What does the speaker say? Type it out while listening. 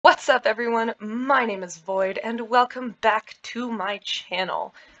What's up everyone, my name is Void and welcome back to my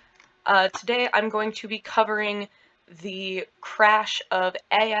channel. Today I'm going to be covering the crash of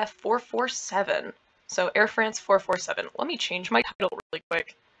AF447. So Air France 447. Let me change my title really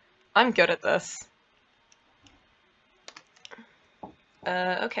quick. I'm good at this.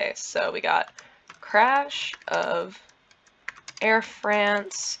 Okay, so we got crash of Air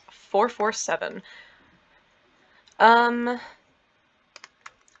France 447.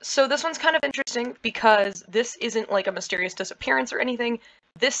 So this one's kind of interesting because this isn't like a mysterious disappearance or anything.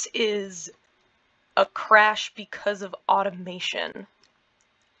 This is a crash because of automation.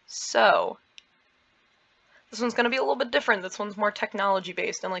 So this one's going to be a little bit different. This one's more technology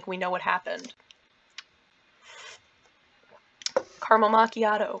based and like we know what happened. Caramel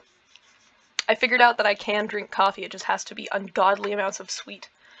macchiato. I figured out that I can drink coffee, it just has to be ungodly amounts of sweet.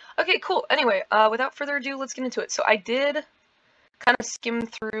 Okay, cool. Anyway, without further ado, let's get into it. So I did kind of skim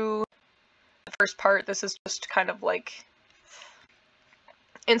through the first part. This is just kind of like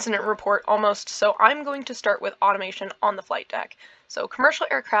incident report almost. So I'm going to start with automation on the flight deck. So commercial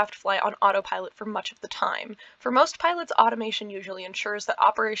aircraft fly on autopilot for much of the time. For most pilots, automation usually ensures that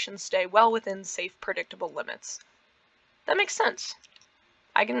operations stay well within safe, predictable limits. That makes sense.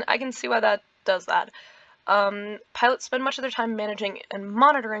 I can see why that does that. Pilots spend much of their time managing and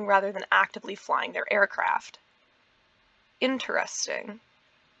monitoring rather than actively flying their aircraft. Interesting.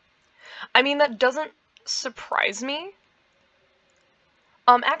 I mean, that doesn't surprise me.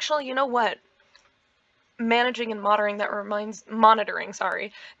 Actually, you know what? Managing and monitoring, that reminds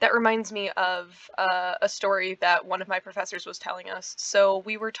me of a story that one of my professors was telling us. So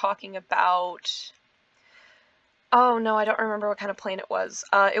we were talking about, oh no, I don't remember what kind of plane it was.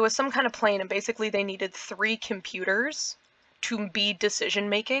 It was some kind of plane, and basically they needed 3 computers to be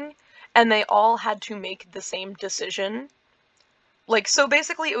decision-making, and they all had to make the same decision. Like, so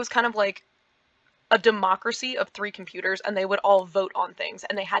basically it was kind of like a democracy of 3 computers, and they would all vote on things,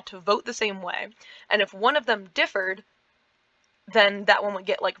 and they had to vote the same way. And if one of them differed, then that one would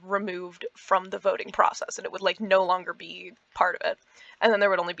get, like, removed from the voting process, and it would, like, no longer be part of it. And then there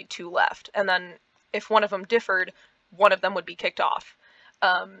would only be 2 left. And then if one of them differed, one of them would be kicked off.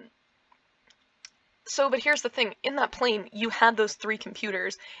 But here's the thing. In that plane, you had those 3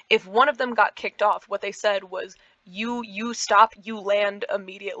 computers. If one of them got kicked off, what they said was, you stop, you land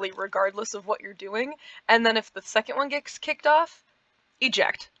immediately regardless of what you're doing, and then if the second one gets kicked off,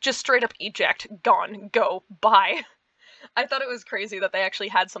 eject. Just straight up eject. Gone. Go. Bye. I thought it was crazy that they actually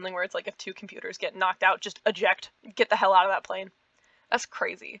had something where it's like if 2 computers get knocked out, just eject. Get the hell out of that plane. That's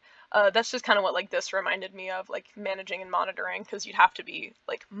crazy. That's just kind of what, like, this reminded me of, like, managing and monitoring, because you'd have to be,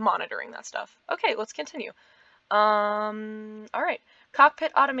 like, monitoring that stuff. Okay, let's continue. Alright.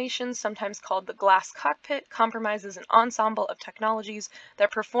 Cockpit automation, sometimes called the glass cockpit, comprises an ensemble of technologies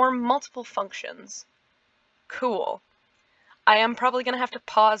that perform multiple functions. Cool. I am probably going to have to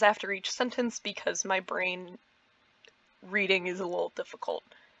pause after each sentence because my brain reading is a little difficult.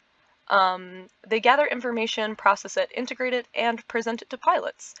 They gather information, process it, integrate it, and present it to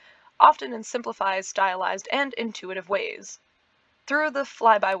pilots, often in simplified, stylized, and intuitive ways. Through the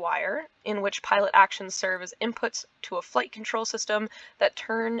fly-by-wire, in which pilot actions serve as inputs to a flight control system that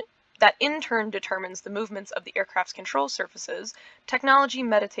in turn determines the movements of the aircraft's control surfaces, technology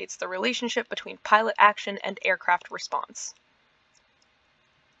meditates the relationship between pilot action and aircraft response.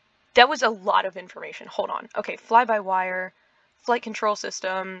 That was a lot of information. Hold on. Okay, fly-by-wire, flight control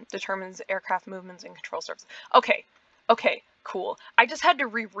system determines aircraft movements and control surfaces. Okay, cool. I just had to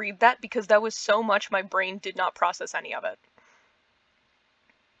reread that because that was so much my brain did not process any of it.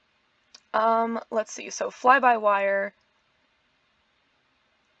 Let's see, so fly-by-wire.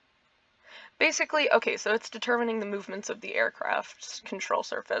 Basically, okay, so it's determining the movements of the aircraft's control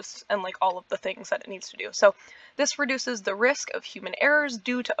surface and, like, all of the things that it needs to do. So this reduces the risk of human errors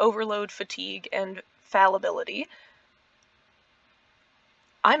due to overload, fatigue, and fallibility.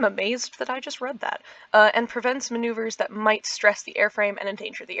 I'm amazed that I just read that. And prevents maneuvers that might stress the airframe and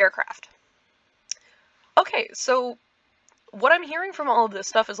endanger the aircraft. Okay, so what I'm hearing from all of this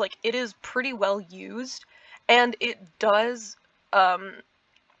stuff is, like, it is pretty well used, and it does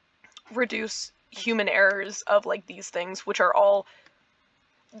reduce human errors of, like, these things, which are all,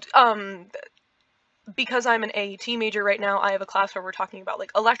 because I'm an AET major right now, I have a class where we're talking about,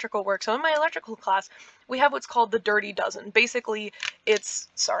 like, electrical work. So in my electrical class, we have what's called the dirty dozen. Basically, it's,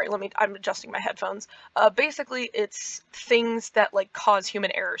 sorry, I'm adjusting my headphones. Basically, it's things that, like, cause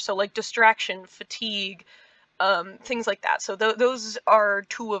human error. So, like, distraction, fatigue, things like that. So those are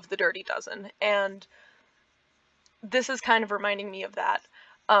 2 of the dirty dozen, and this is kind of reminding me of that.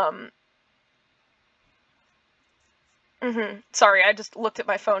 Sorry, I just looked at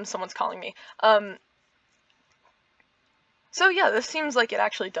my phone. Someone's calling me. So yeah, this seems like it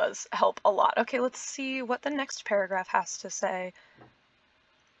actually does help a lot. Okay, let's see what the next paragraph has to say.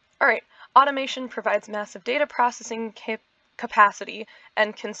 Alright, automation provides massive data processing capacity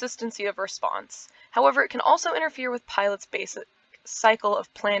and consistency of response. However, it can also interfere with pilots' basic cycle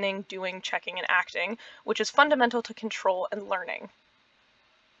of planning, doing, checking, and acting, which is fundamental to control and learning.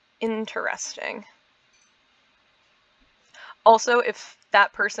 Interesting. Also, if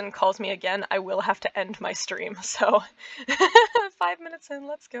that person calls me again, I will have to end my stream, so 5 minutes in,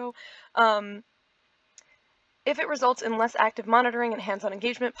 let's go. If it results in less active monitoring and hands-on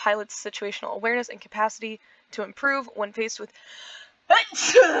engagement, pilots' situational awareness and capacity to improve when faced with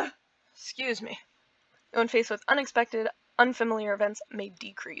excuse me. When faced with unexpected, unfamiliar events may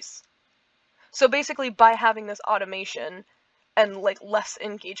decrease. So basically, by having this automation and like less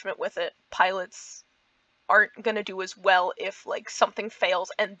engagement with it, pilots aren't gonna do as well if like something fails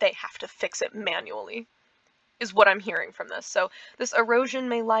and they have to fix it manually, is what I'm hearing from this. So this erosion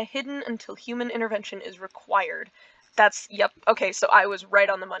may lie hidden until human intervention is required. That's, yep, okay, so I was right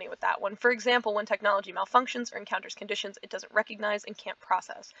on the money with that one. For example, when technology malfunctions or encounters conditions it doesn't recognize and can't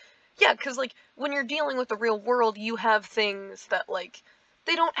process. Yeah, because like when you're dealing with the real world, you have things that like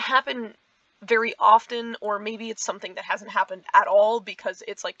they don't happen very often, or maybe it's something that hasn't happened at all because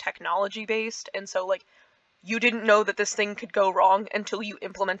it's like technology based, and so like you didn't know that this thing could go wrong until you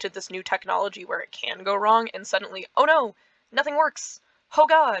implemented this new technology where it can go wrong, and suddenly, oh no, nothing works. Oh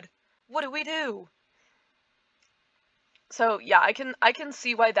god, what do we do? So yeah, I can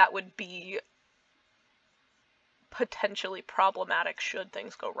see why that would be potentially problematic should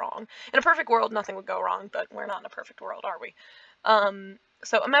things go wrong. In a perfect world, nothing would go wrong, but we're not in a perfect world, are we?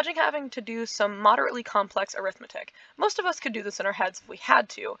 So imagine having to do some moderately complex arithmetic. Most of us could do this in our heads if we had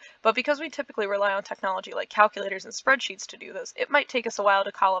to, but because we typically rely on technology like calculators and spreadsheets to do this, it might take us a while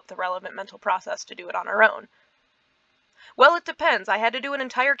to call up the relevant mental process to do it on our own. Well, it depends. I had to do an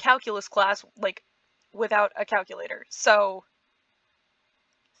entire calculus class, like, without a calculator, so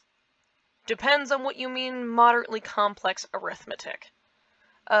depends on what you mean moderately complex arithmetic.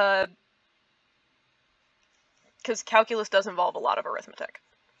 Because calculus does involve a lot of arithmetic.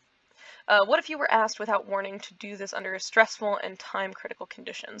 What if you were asked without warning to do this under stressful and time-critical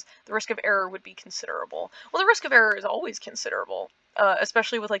conditions? The risk of error would be considerable. Well, the risk of error is always considerable,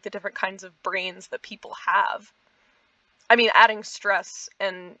 especially with like the different kinds of brains that people have. I mean, adding stress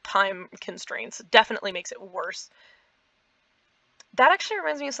and time constraints definitely makes it worse. That actually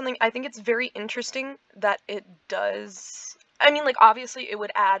reminds me of something. I think it's very interesting that it does. I mean, like, obviously it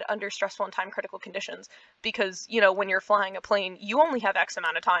would add under stressful and time-critical conditions, because, you know, when you're flying a plane, you only have X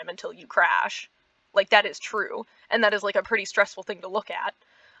amount of time until you crash. Like, that is true, and that is, like, a pretty stressful thing to look at.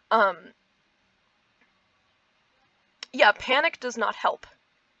 Yeah, panic does not help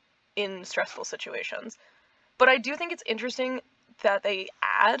in stressful situations, but I do think it's interesting that they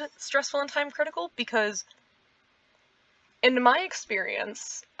add stressful and time-critical, because in my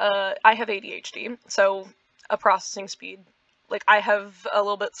experience, I have ADHD, so a processing speed. Like, I have a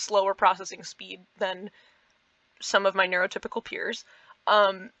little bit slower processing speed than some of my neurotypical peers.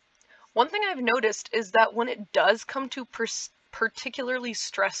 One thing I've noticed is that when it does come to particularly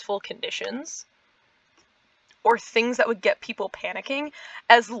stressful conditions, or things that would get people panicking,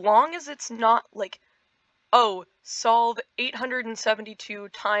 as long as it's not like, oh, solve 872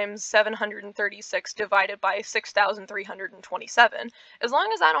 times 736 divided by 6,327, as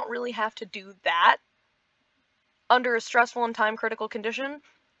long as I don't really have to do that under a stressful and time-critical condition,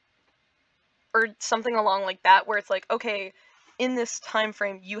 or something along like that, where it's like, okay, in this time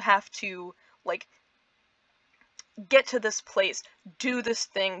frame, you have to, like, get to this place, do this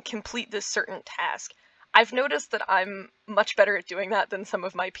thing, complete this certain task. I've noticed that I'm much better at doing that than some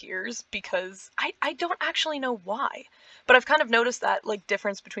of my peers, because I don't actually know why. But I've kind of noticed that, like,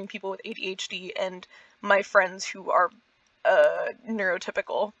 difference between people with ADHD and my friends who are,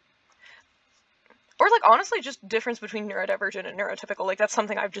 neurotypical. Or, like, honestly, just difference between neurodivergent and neurotypical. Like, that's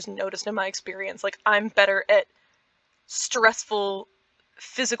something I've just noticed in my experience. Like, I'm better at stressful,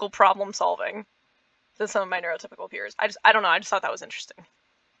 physical problem solving than some of my neurotypical peers. I don't know, I just thought that was interesting.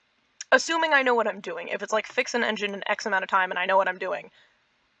 Assuming I know what I'm doing. If it's like, fix an engine in X amount of time and I know what I'm doing,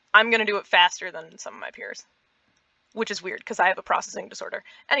 I'm gonna do it faster than some of my peers. Which is weird, because I have a processing disorder.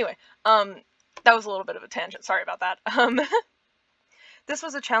 Anyway, that was a little bit of a tangent, sorry about that. This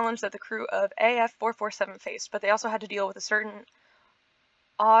was a challenge that the crew of AF447 faced, but they also had to deal with a certain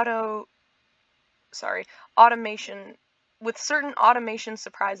automation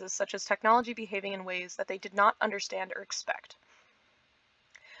surprises, such as technology behaving in ways that they did not understand or expect.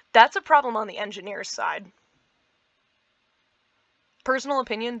 That's a problem on the engineer's side. personal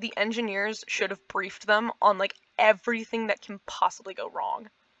opinion, the engineers should have briefed them on, like, everything that can possibly go wrong.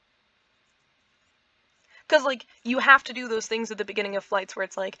 Because, like, you have to do those things at the beginning of flights where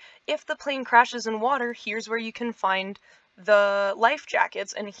it's like, if the plane crashes in water, here's where you can find the life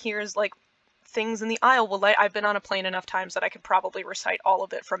jackets, and here's, like, things in the aisle. Well, I've been on a plane enough times that I could probably recite all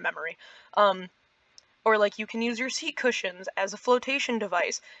of it from memory. Or, like, you can use your seat cushions as a flotation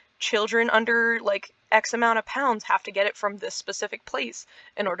device. Children under, like, X amount of pounds have to get it from this specific place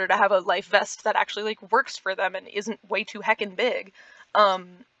in order to have a life vest that actually, like, works for them and isn't way too heckin' big.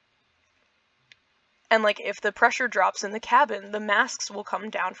 And, like, if the pressure drops in the cabin, the masks will come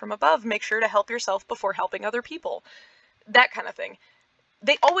down from above. Make sure to help yourself before helping other people. That kind of thing.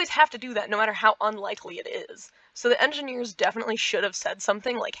 They always have to do that, no matter how unlikely it is. So the engineers definitely should have said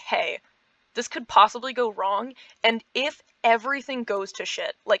something like, hey, this could possibly go wrong, and if everything goes to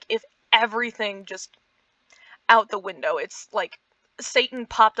shit, like, if everything just out the window, it's like Satan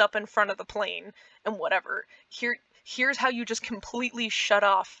popped up in front of the plane, and whatever, here's how you just completely shut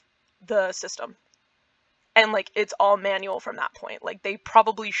off the system. And, like, it's all manual from that point. Like, they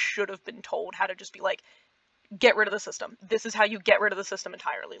probably should have been told how to just be like, get rid of the system. This is how you get rid of the system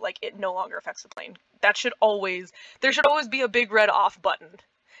entirely. Like, it no longer affects the plane. There should always be a big red off button,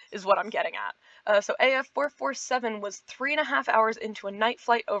 is what I'm getting at. So AF447 was 3.5 hours into a night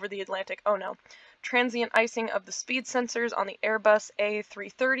flight over the Atlantic. Oh no. Transient icing of the speed sensors on the Airbus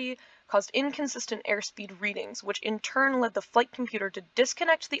A330 caused inconsistent airspeed readings, which in turn led the flight computer to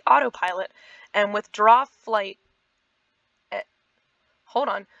disconnect the autopilot and withdraw flight...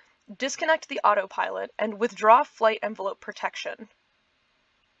 Disconnect the autopilot and withdraw flight envelope protection,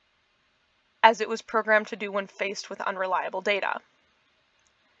 as it was programmed to do when faced with unreliable data.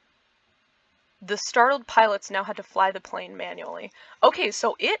 The startled pilots now had to fly the plane manually. Okay,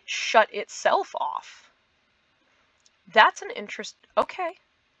 so it shut itself off. That's an interest... Okay.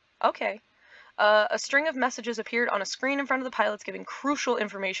 A string of messages appeared on a screen in front of the pilots giving crucial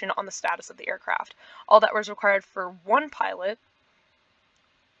information on the status of the aircraft. All that was required for one pilot,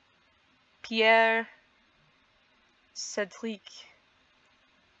 Pierre Cedric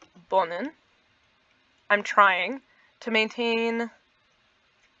Bonin, I'm trying, to maintain...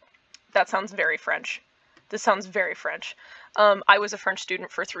 That sounds very French. This sounds very French. I was a French student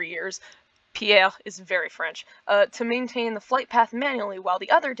for 3 years. Pierre is very French. To maintain the flight path manually while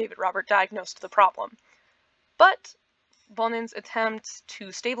the other, David Robert, diagnosed the problem. But Bonin's attempt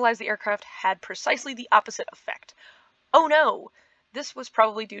to stabilize the aircraft had precisely the opposite effect. Oh no! This was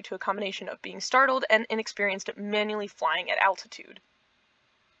probably due to a combination of being startled and inexperienced at manually flying at altitude.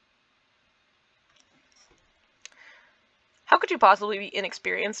 How could you possibly be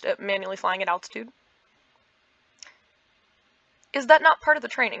inexperienced at manually flying at altitude? Is that not part of the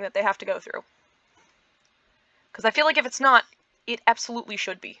training that they have to go through? Because I feel like if it's not, it absolutely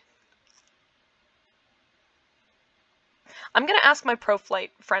should be. I'm gonna ask my pro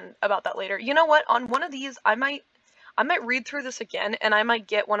flight friend about that later. You know what? On one of these, I might read through this again, and I might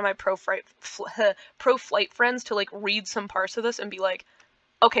get one of my pro flight friends to, like, read some parts of this and be like,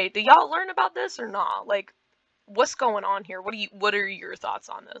 okay, do y'all learn about this or not? Like, what's going on here? What are your thoughts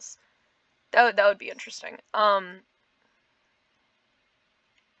on this? That would be interesting.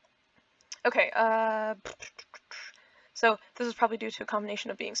 Okay, so this is probably due to a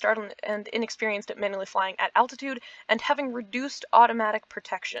combination of being startled and inexperienced at manually flying at altitude and having reduced automatic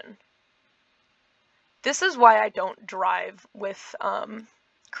protection. This is why I don't drive with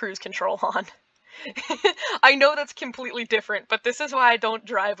cruise control on. I know that's completely different, but this is why I don't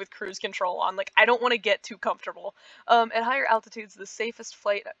drive with cruise control on. Like, I don't want to get too comfortable. At higher altitudes, the safe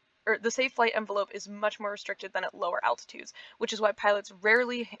flight envelope is much more restricted than at lower altitudes, which is why pilots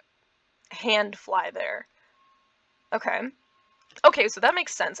rarely hand fly there. Okay, so that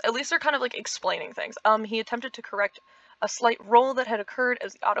makes sense. At least they're kind of, like, explaining things. He attempted to correct a slight roll that had occurred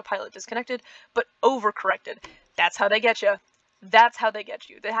as the autopilot disconnected, but overcorrected. That's how they get you. That's how they get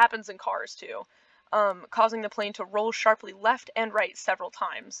you. That happens in cars, too. Causing the plane to roll sharply left and right several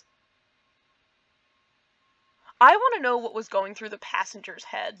times. I want to know what was going through the passenger's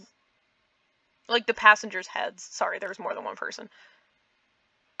head. Like, the passengers' heads. Sorry, there was more than one person.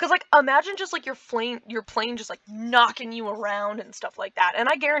 Because, like, imagine just, like, your plane just, like, knocking you around and stuff like that. And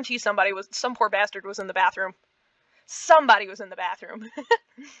I guarantee some poor bastard was in the bathroom. Somebody was in the bathroom.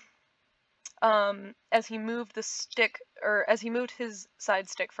 As he moved his side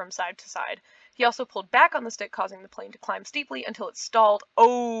stick from side to side. He also pulled back on the stick, causing the plane to climb steeply until it stalled.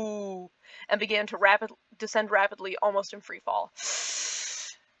 Oh! And began to descend rapidly, almost in free fall.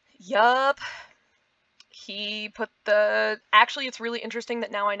 Yup. he put the... Actually, it's really interesting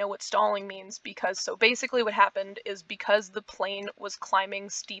that now I know what stalling means, because so basically what happened is because the plane was climbing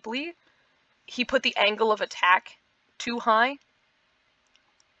steeply, he put the angle of attack too high.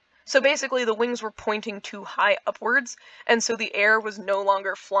 So basically the wings were pointing too high upwards, and so the air was no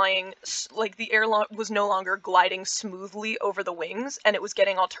longer flying, like the air was no longer gliding smoothly over the wings, and it was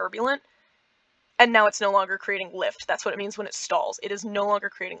getting all turbulent. And now it's no longer creating lift. That's what it means when it stalls. It is no longer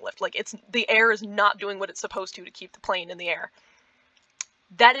creating lift. Like, the air is not doing what it's supposed to keep the plane in the air.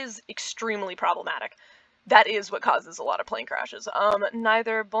 That is extremely problematic. That is what causes a lot of plane crashes.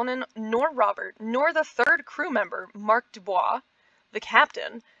 Neither Bonin nor Robert, nor the third crew member, Marc Dubois, the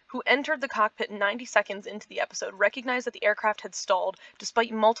captain, who entered the cockpit 90 seconds into the episode, recognized that the aircraft had stalled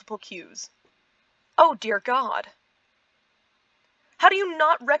despite multiple cues. Oh dear God. How do you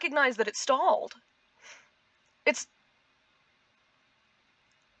not recognize that it stalled?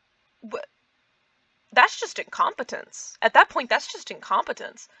 That's just incompetence. At that point, that's just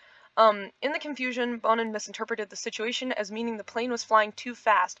incompetence. In the confusion, Bonin misinterpreted the situation as meaning the plane was flying too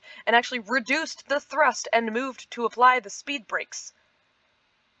fast, and actually reduced the thrust and moved to apply the speed brakes.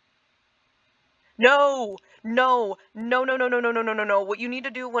 No! No! No, no, no, no, no, no, no, no, no. What you need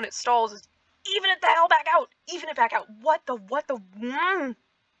to do when it stalls is even it the hell back out! Even it back out! What the...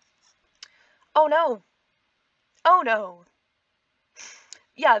 Oh no! Oh no!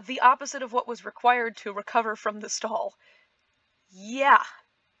 Yeah, the opposite of what was required to recover from the stall. Yeah.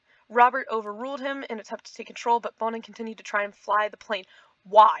 Robert overruled him in an attempt to take control, but Bonin continued to try and fly the plane.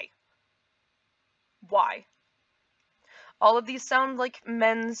 Why? Why? All of these sound like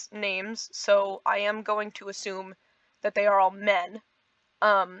men's names, so I am going to assume that they are all men.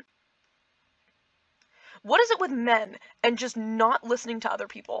 What is it with men and just not listening to other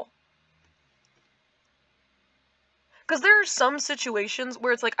people? Because there are some situations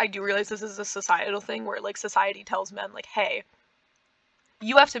where it's like, I do realize this is a societal thing, where, like, society tells men, like, hey,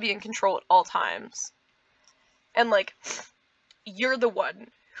 you have to be in control at all times. And, like, you're the one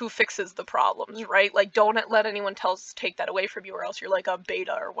who fixes the problems, right? Like, don't let anyone take that away from you, or else you're, like, a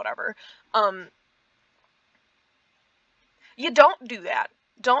beta or whatever. You don't do that.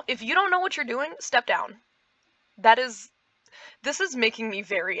 If you don't know what you're doing, step down. This is making me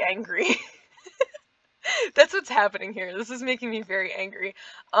very angry. That's what's happening here. This is making me very angry.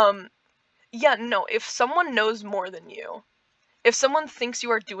 Yeah, no, if someone knows more than you, if someone thinks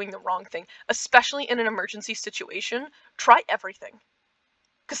you are doing the wrong thing, especially in an emergency situation, try everything.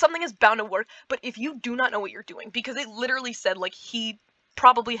 Because something is bound to work, but if you do not know what you're doing, because it literally said, like, he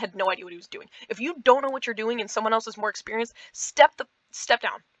probably had no idea what he was doing. If you don't know what you're doing and someone else is more experienced, step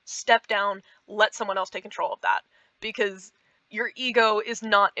down. Step down, let someone else take control of that. Because your ego is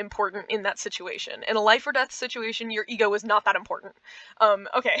not important in that situation. In a life or death situation, your ego is not that important.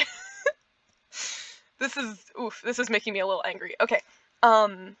 Okay. This is making me a little angry. Okay.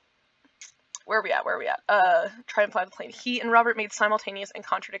 Where are we at? Try and fly the plane. He and Robert made simultaneous and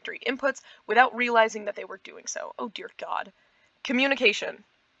contradictory inputs without realizing that they were doing so. Oh dear God. Communication.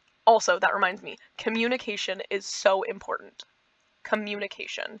 Also, that reminds me, communication is so important.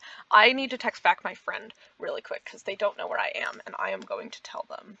 Communication. I need to text back my friend really quick, because they don't know where I am, and I am going to tell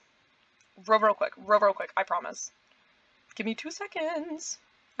them. Real quick, I promise. Give me 2 seconds.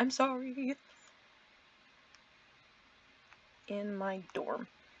 I'm sorry. In my dorm.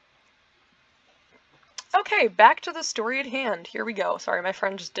 Okay, back to the story at hand. Here we go. Sorry, my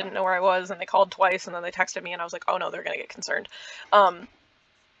friend just didn't know where I was, and they called twice, and then they texted me, and I was like, oh no, they're gonna get concerned.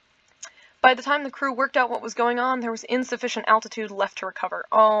 By the time the crew worked out what was going on, there was insufficient altitude left to recover.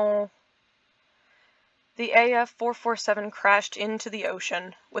 Oh. The AF447 crashed into the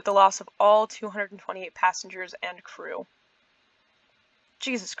ocean, with the loss of all 228 passengers and crew.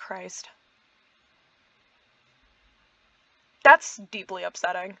 Jesus Christ. That's deeply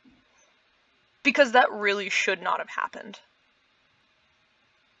upsetting. Because that really should not have happened.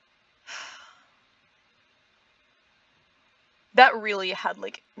 That really had,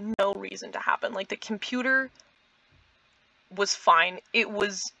 like, no reason to happen. Like, the computer was fine. It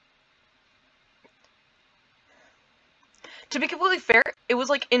was... To be completely fair, it was,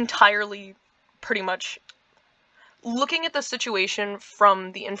 like, entirely, pretty much... Looking at the situation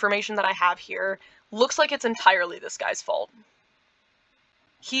from the information that I have here, looks like it's entirely this guy's fault.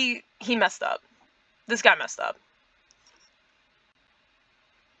 He messed up. This guy messed up.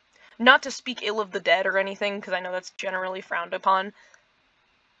 Not to speak ill of the dead or anything, because I know that's generally frowned upon.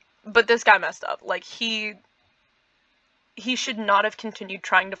 But this guy messed up. Like, he should not have continued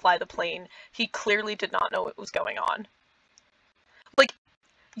trying to fly the plane. He clearly did not know what was going on. Like,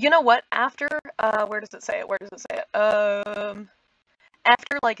 you know what? After, where does it say it?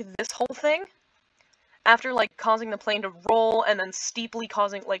 After, like, this whole thing, after, like, causing the plane to roll and then steeply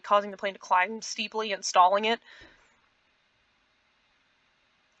causing the plane to climb steeply and stalling it.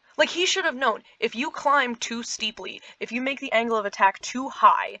 Like, he should have known, if you climb too steeply, if you make the angle of attack too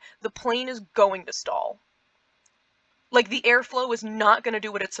high, the plane is going to stall. Like, the airflow is not going to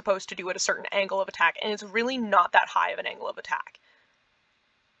do what it's supposed to do at a certain angle of attack, and it's really not that high of an angle of attack.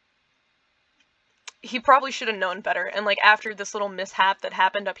 He probably should have known better, and, like, after this little mishap that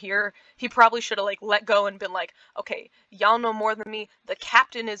happened up here, he probably should have, like, let go and been like, okay, y'all know more than me, the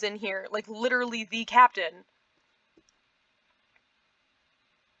captain is in here, like, literally the captain.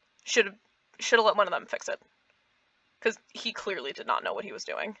 Should have let one of them fix it. Because he clearly did not know what he was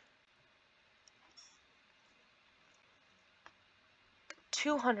doing.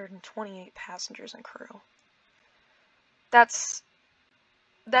 228 passengers and crew. That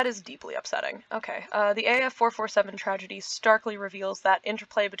is deeply upsetting. Okay, the AF447 tragedy starkly reveals that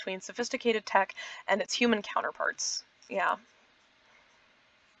interplay between sophisticated tech and its human counterparts. Yeah.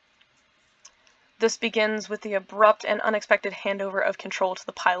 This begins with the abrupt and unexpected handover of control to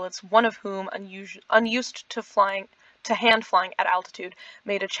the pilots, one of whom, unused to hand flying at altitude,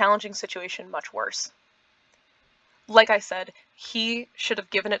 made a challenging situation much worse. Like I said, he should have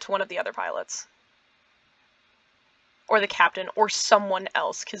given it to one of the other pilots. Or the captain, or someone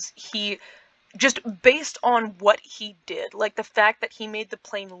else, because he, just based on what he did, like the fact that he made the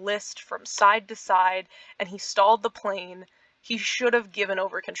plane list from side to side, and he stalled the plane, he should have given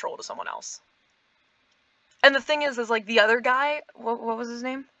over control to someone else. And the thing is like, the other guy, what was his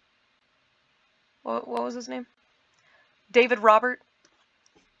name? What was his name? David Robert?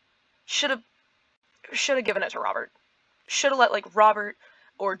 Should have given it to Robert. Should have let, like, Robert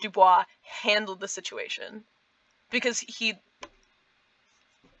or Dubois handle the situation. Because he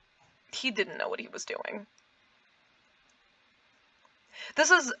didn't know what he was doing.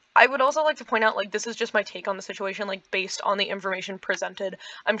 I would also like to point out, like, this is just my take on the situation, like, based on the information presented.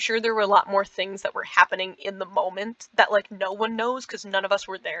 I'm sure there were a lot more things that were happening in the moment that, like, no one knows, because none of us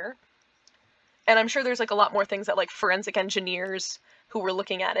were there. And I'm sure there's, like, a lot more things that, like, forensic engineers who were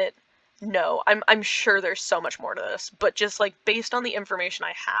looking at it know. I'm sure there's so much more to this, but just, like, based on the information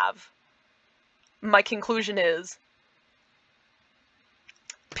I have, my conclusion is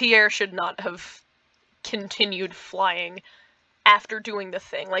Pierre should not have continued flying after doing the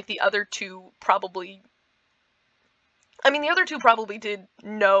thing. Like, the other two probably... I mean, the other two probably did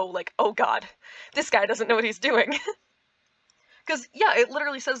know, like, oh god, this guy doesn't know what he's doing. Because, yeah, it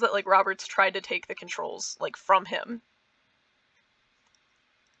literally says that, like, Roberts tried to take the controls, like, from him.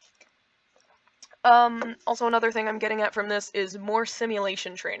 Also another thing I'm getting at from this is more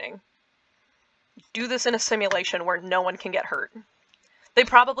simulation training. Do this in a simulation where no one can get hurt. They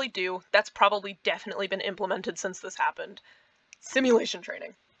probably do. That's probably definitely been implemented since this happened. Simulation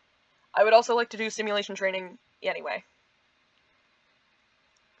training. I would also like to do simulation training anyway.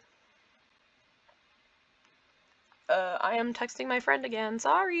 I am texting my friend again,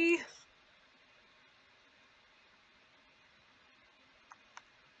 sorry!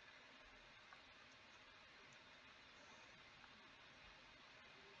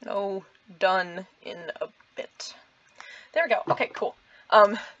 No, done in a bit. There we go. Okay, cool.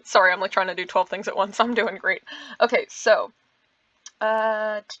 Sorry, I'm like trying to do 12 things at once. I'm doing great. Okay, so,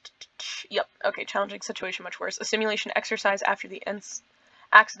 yep. Okay, challenging situation, much worse. A simulation exercise after the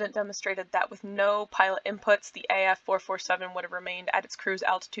accident demonstrated that with no pilot inputs, the AF447 would have remained at its cruise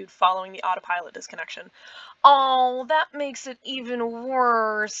altitude following the autopilot disconnection. Oh, that makes it even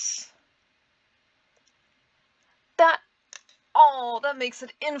worse. That makes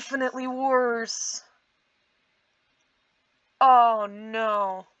it infinitely worse. Oh,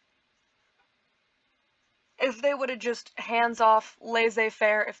 no. If they would have just hands off,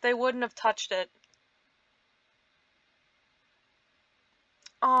 laissez-faire, if they wouldn't have touched it.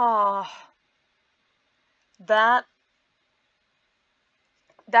 Oh. That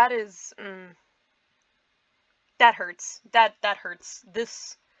is, that hurts. That hurts.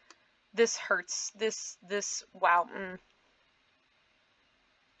 This hurts. Wow,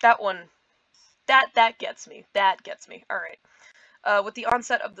 That one, that gets me. That gets me. Alright. With the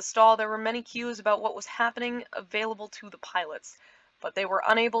onset of the stall, there were many cues about what was happening available to the pilots, but they were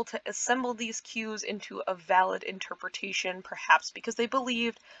unable to assemble these cues into a valid interpretation, perhaps because they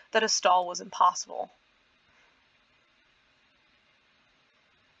believed that a stall was impossible.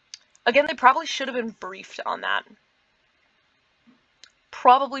 Again, they probably should have been briefed on that.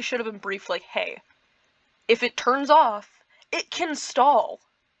 Probably should have been briefed like, hey, if it turns off, it can stall.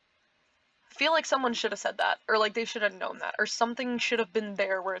 I feel like someone should have said that, or like they should have known that, or something should have been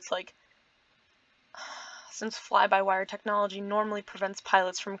there where it's like, since fly-by-wire technology normally prevents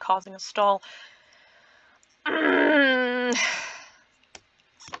pilots from causing a stall,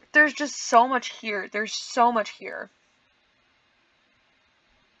 There's just so much here. There's so much here.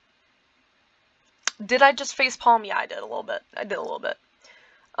 Did I just facepalm? Yeah, I did a little bit.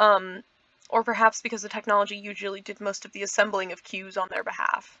 Or perhaps because the technology usually did most of the assembling of cues on their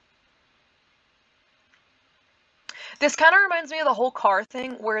behalf. This kind of reminds me of the whole car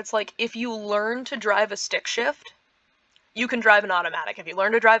thing, where it's like, if you learn to drive a stick shift, you can drive an automatic. If you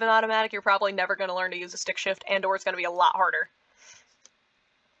learn to drive an automatic, you're probably never going to learn to use a stick shift, and or it's going to be a lot harder.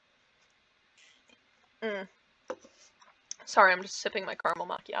 Sorry, I'm just sipping my caramel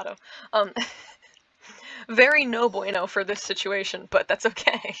macchiato. Very no bueno for this situation, but that's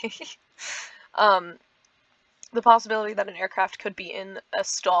okay. The possibility that an aircraft could be in a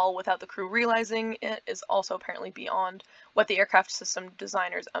stall without the crew realizing it is also apparently beyond what the aircraft system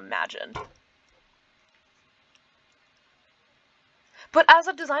designers imagined. But as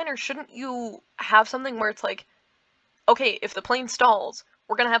a designer, shouldn't you have something where it's like, okay, if the plane stalls,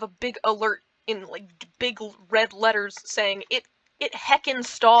 we're gonna have a big alert in like big red letters saying, it heckin'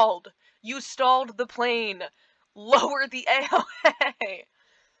 stalled. You stalled the plane. Lower the AOA.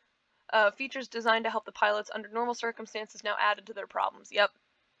 Features designed to help the pilots under normal circumstances now added to their problems. Yep,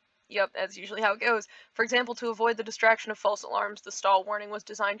 that's usually how it goes. For example, to avoid the distraction of false alarms, the stall warning was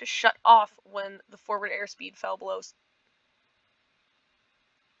designed to shut off when the forward airspeed fell below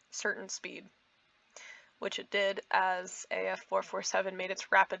certain speed, which it did as AF447 made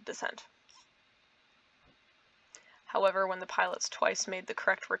its rapid descent. However, when the pilots twice made the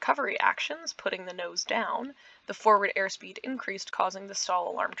correct recovery actions, putting the nose down, the forward airspeed increased, causing the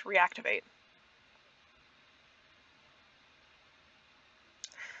stall alarm to reactivate.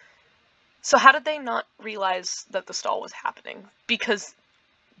 So how did they not realize that the stall was happening? Because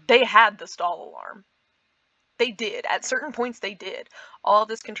they had the stall alarm. They did. At certain points, they did. All of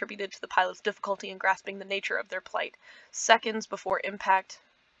this contributed to the pilot's difficulty in grasping the nature of their plight. Seconds before impact,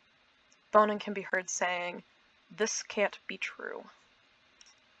 Bonin can be heard saying, "This can't be true."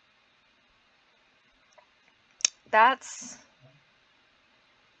 That's...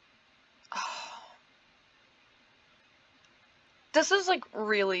 Oh. This is like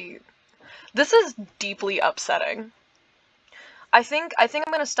really... This is deeply upsetting. I think I'm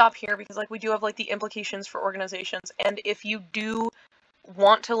gonna stop here because like we do have like the implications for organizations, and if you do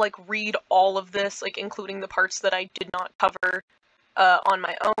want to like read all of this, like including the parts that I did not cover on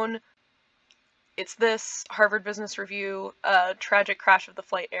my own, it's this Harvard Business Review, tragic crash of the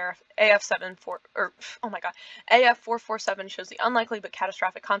flight AF447 shows the unlikely but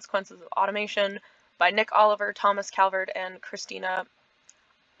catastrophic consequences of automation by Nick Oliver, Thomas Calvert, and Christina.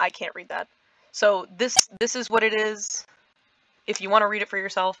 I can't read that. So this is what it is. If you want to read it for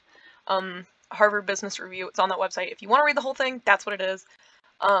yourself, Harvard Business Review, it's on that website. If you want to read the whole thing, that's what it is.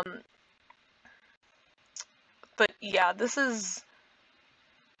 But yeah, this is...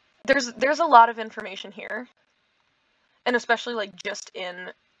 There's a lot of information here, and especially like just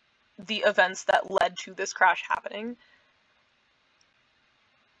in the events that led to this crash happening.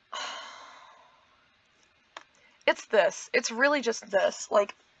 It's this. It's really just this.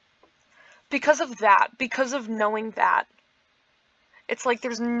 Like, because of that, because of knowing that, it's like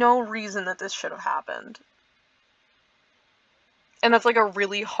there's no reason that this should have happened. And that's like a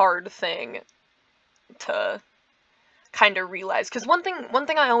really hard thing to kind of realize, because one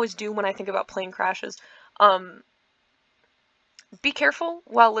thing I always do when I think about plane crashes, be careful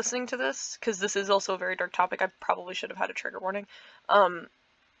while listening to this, because this is also a very dark topic. I probably should have had a trigger warning.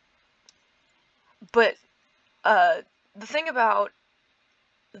 But the thing about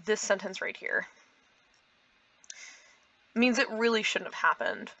this sentence right here means it really shouldn't have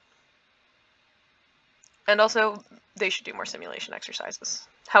happened. And also, they should do more simulation exercises.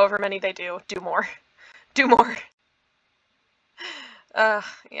 However many they do more. Do more.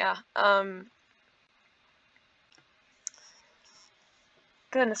 Yeah,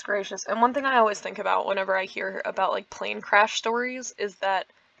 goodness gracious. And one thing I always think about whenever I hear about, like, plane crash stories is that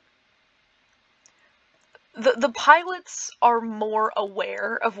the pilots are more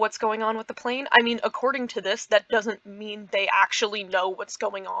aware of what's going on with the plane. I mean, according to this, that doesn't mean they actually know what's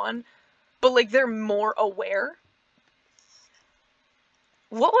going on, but, like, they're more aware.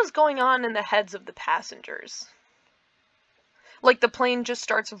 What was going on in the heads of the passengers? Like, the plane just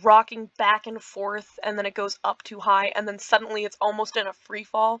starts rocking back and forth, and then it goes up too high, and then suddenly it's almost in a free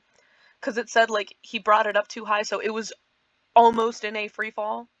fall. Because it said, like, he brought it up too high, so it was almost in a free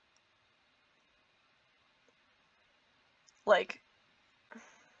fall. Like,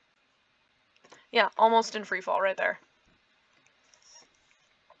 yeah, almost in free fall right there.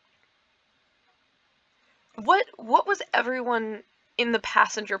 What was everyone in the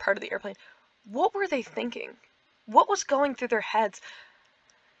passenger part of the airplane? What were they thinking? What was going through their heads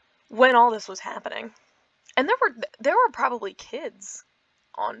when all this was happening? And there were probably kids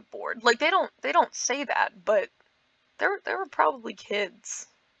on board. Like, they don't say that, but there were probably kids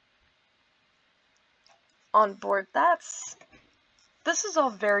on board. This is all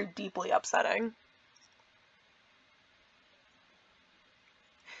very deeply upsetting.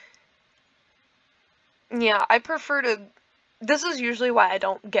 Yeah, I prefer to... This is usually why I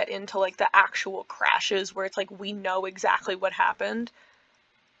don't get into, like, the actual crashes where it's like we know exactly what happened.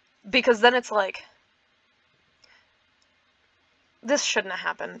 Because then it's like, this shouldn't have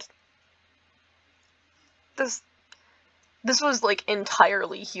happened. This was, like,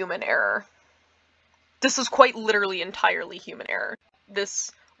 entirely human error. This was quite literally entirely human error.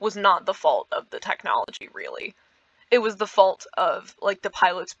 This was not the fault of the technology, really. It was the fault of, like, the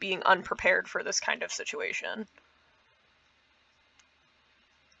pilots being unprepared for this kind of situation.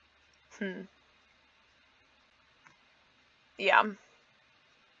 Yeah.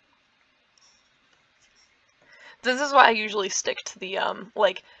 This is why I usually stick to the,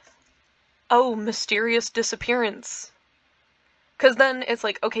 like, oh, mysterious disappearance. Because then it's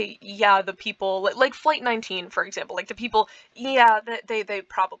like, okay, yeah, the people, like Flight 19, for example, like, the people, yeah, they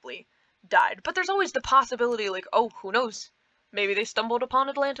probably died. But there's always the possibility, like, oh, who knows? Maybe they stumbled upon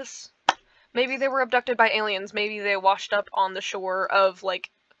Atlantis. Maybe they were abducted by aliens. Maybe they washed up on the shore of,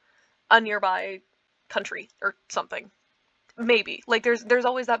 like, a nearby country or something. Maybe. Like, there's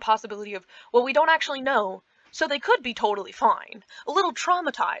always that possibility of, well, we don't actually know, so they could be totally fine. A little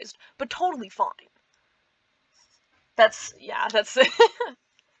traumatized, but totally fine. That's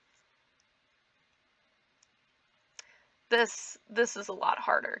this is a lot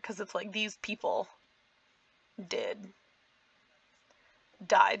harder, because it's like, these people did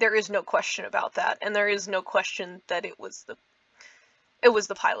die. There is no question about that, and there is no question that it was the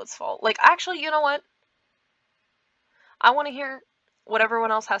pilot's fault. Like, actually, you know what? I want to hear what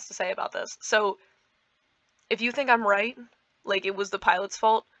everyone else has to say about this. So, if you think I'm right, like, it was the pilot's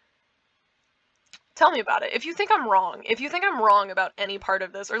fault, tell me about it. If you think I'm wrong about any part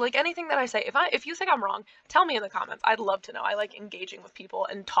of this, or, like, anything that I say, if you think I'm wrong, tell me in the comments. I'd love to know. I like engaging with people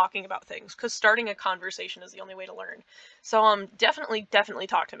and talking about things, because starting a conversation is the only way to learn. So, definitely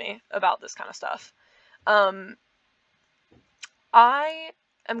talk to me about this kind of stuff. I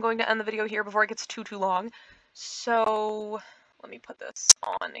am going to end the video here before it gets too long. So, let me put this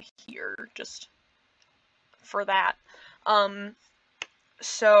on here, just for that.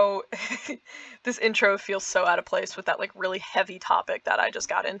 So, this intro feels so out of place with that, like, really heavy topic that I just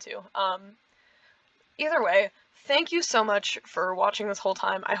got into. Either way, thank you so much for watching this whole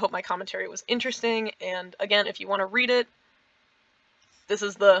time. I hope my commentary was interesting, and again, if you want to read it, this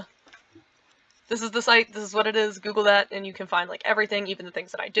is the site, this is what it is, Google that, and you can find, like, everything, even the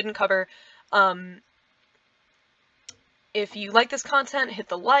things that I didn't cover. If you like this content, hit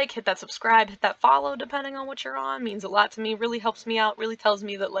the like, hit that subscribe, hit that follow, depending on what you're on. It means a lot to me, really helps me out, really tells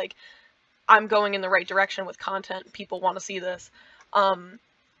me that, like, I'm going in the right direction with content, people want to see this. Other than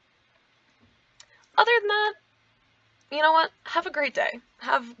that, you know what? Have a great day.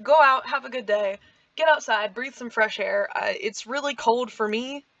 Go out, have a good day, get outside, breathe some fresh air. It's really cold for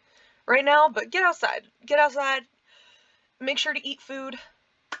me right now, but get outside, make sure to eat food,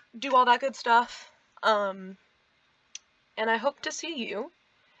 do all that good stuff, and I hope to see you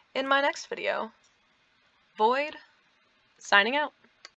in my next video. Void, signing out.